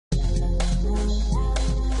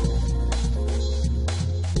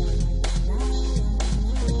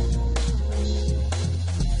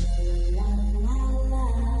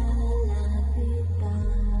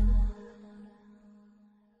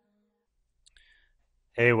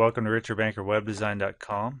Hey, welcome to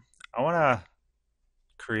richardbankerwebdesign.com. I want to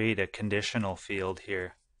create a conditional field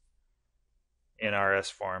here in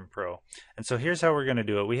RSForm Pro. And so here's how we're going to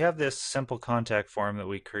do it. We have this simple contact form that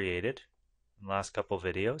we created in the last couple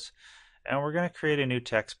videos, and we're going to create a new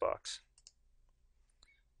text box.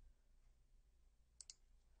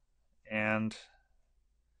 And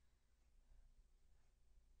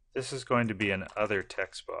this is going to be an other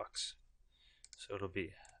text box. So it'll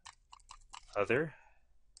be other,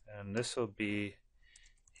 and this will be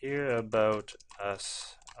here about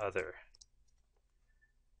us other.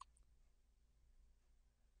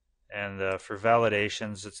 And for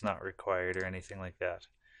validations, it's not required or anything like that.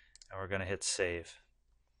 And we're going to hit save.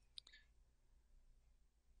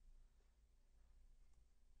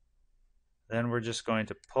 Then we're just going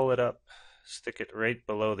to pull it up, stick it right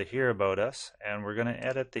below the Here About Us, and we're going to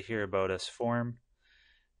edit the Here About Us form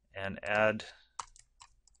and add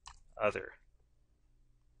Other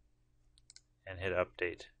and hit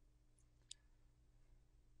Update.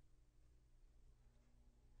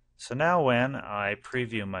 So now when I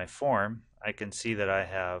preview my form, I can see that I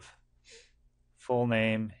have full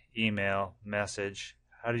name, email, message,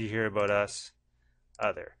 how did you hear about us,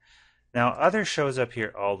 other. Now other shows up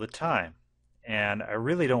here all the time, and I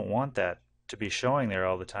really don't want that to be showing there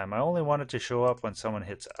all the time. I only want it to show up when someone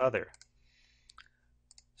hits other.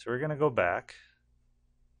 So we're going to go back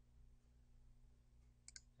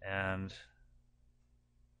and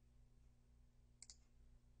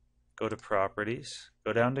go to properties,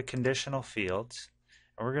 go down to conditional fields,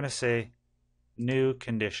 and we're going to say new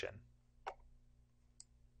condition.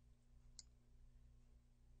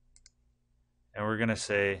 And we're going to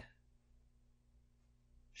say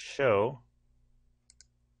show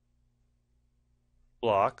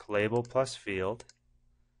block label plus field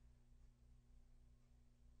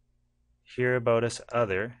here about us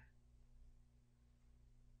other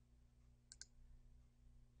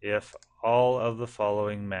if all of the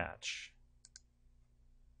following match.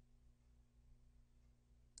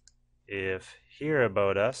 If here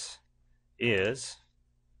about us is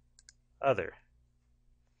other.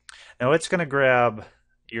 Now it's going to grab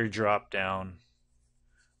your drop down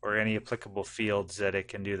or any applicable fields that it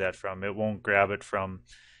can do that from. It won't grab it from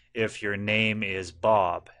if your name is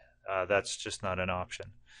Bob. That's just not an option.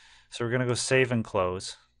 So we're going to go save and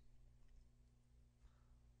close.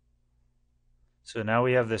 So now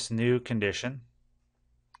we have this new condition.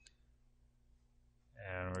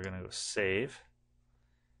 And we're going to go save.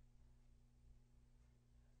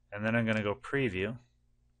 And then I'm going to go preview.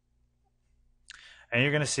 And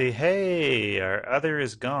you're going to see, hey, our other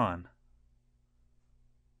is gone.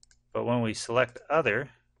 But when we select other,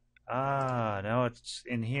 now it's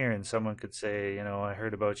in here and someone could say, you know, I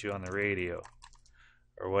heard about you on the radio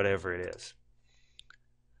or whatever it is.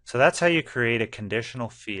 So that's how you create a conditional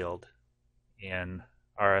field in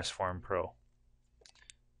RSForm Pro.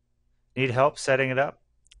 Need help setting it up?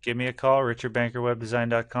 Give me a call,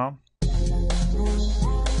 richardbankerwebdesign.com.